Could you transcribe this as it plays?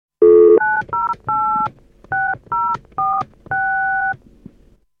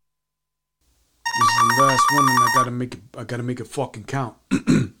This is the last one, and I gotta make it fucking count.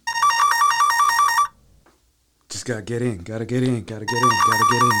 Just gotta get in.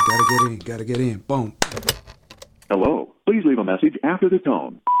 Boom. Hello. Please leave a message after the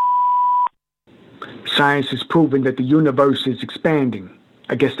tone. Science has proven that the universe is expanding.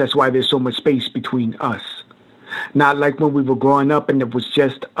 I guess that's why there's so much space between us. Not like when we were growing up and it was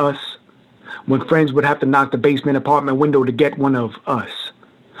just us. When friends would have to knock the basement apartment window to get one of us.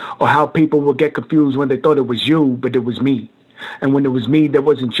 Or how people would get confused when they thought it was you, but it was me. And when it was me that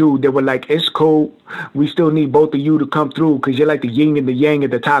wasn't you, they were like, it's cool. We still need both of you to come through because you're like the yin and the yang of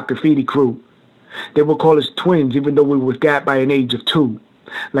the top graffiti crew. They would call us twins even though we were gapped by an age of 2.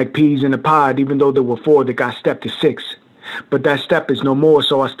 Like peas in a pod even though there were 4 that got stepped to 6. But that step is no more,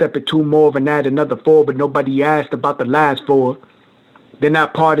 so I step at 2 more and add another 4, but nobody asked about the last 4. They're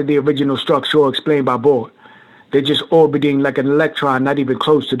not part of the original structure explained by Bohr. They're just orbiting like an electron, not even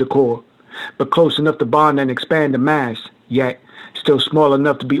close to the core, but close enough to bond and expand the mass, yet still small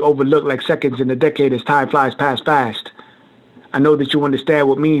enough to be overlooked like seconds in a decade as time flies past fast. I know that you understand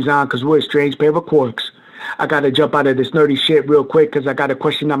what means on, cause we're a strange pair of quirks. I gotta jump out of this nerdy shit real quick cause I got a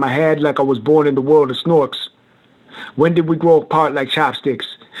question on my head like I was born in the world of snorks. When did we grow apart like chopsticks?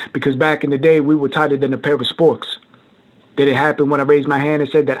 Because back in the day we were tighter than a pair of sporks. Did it happen when I raised my hand and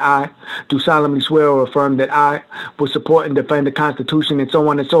said that I do solemnly swear or affirm that I will support and defend the Constitution and so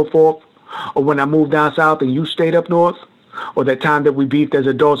on and so forth? Or when I moved down south and you stayed up north? Or that time that we beefed as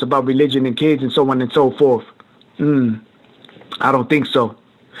adults about religion and kids and so on and so forth? I don't think so.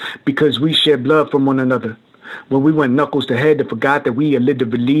 Because we shed blood from one another. When we went knuckles to head and forgot that we are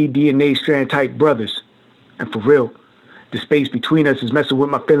literally DNA strand type brothers. And for real, the space between us is messing with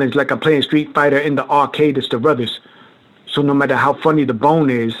my feelings like I'm playing Street Fighter in the arcade as the brothers. So no matter how funny the bone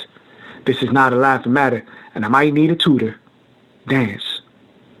is, this is not a laughing matter, and I might need a tutor. Dance.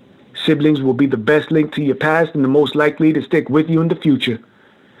 Siblings will be the best link to your past and the most likely to stick with you in the future.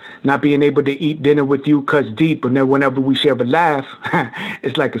 Not being able to eat dinner with you cuts deep, but then whenever we share a laugh,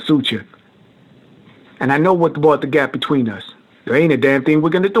 it's like a suture. And I know what brought the gap between us. There ain't a damn thing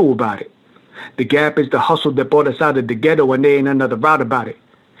we're gonna do about it. The gap is the hustle that brought us out of the ghetto, and there ain't another route about it.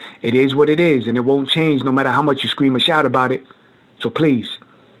 It is what it is, and it won't change no matter how much you scream or shout about it. So please,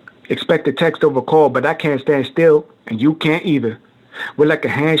 expect a text over call, but I can't stand still, and you can't either. We're like a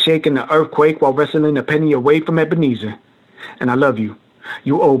handshake and an earthquake while wrestling a penny away from Ebenezer. And I love you.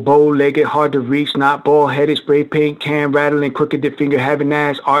 You old bow-legged, hard to reach, not bald-headed, spray paint, can rattling, crooked finger having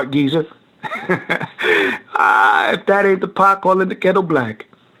ass, art geezer. If that ain't the pot, calling the kettle black.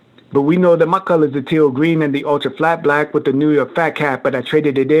 But we know that my color's the teal green and the ultra flat black with the New York fat cap, but I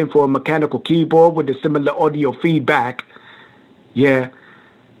traded it in for a mechanical keyboard with a similar audio feedback. Yeah,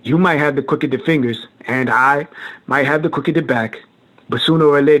 you might have the crooked fingers, and I might have the crooked back. But sooner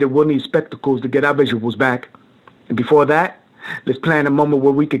or later, we'll need spectacles to get our visuals back. And before that, let's plan a moment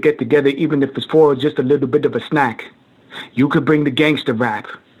where we could get together even if it's for just a little bit of a snack. You could bring the gangster rap,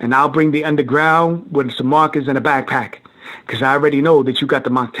 and I'll bring the underground with some markers and a backpack. Cause I already know that you got the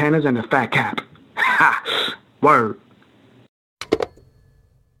Montanas and the fat cap. Ha! Word.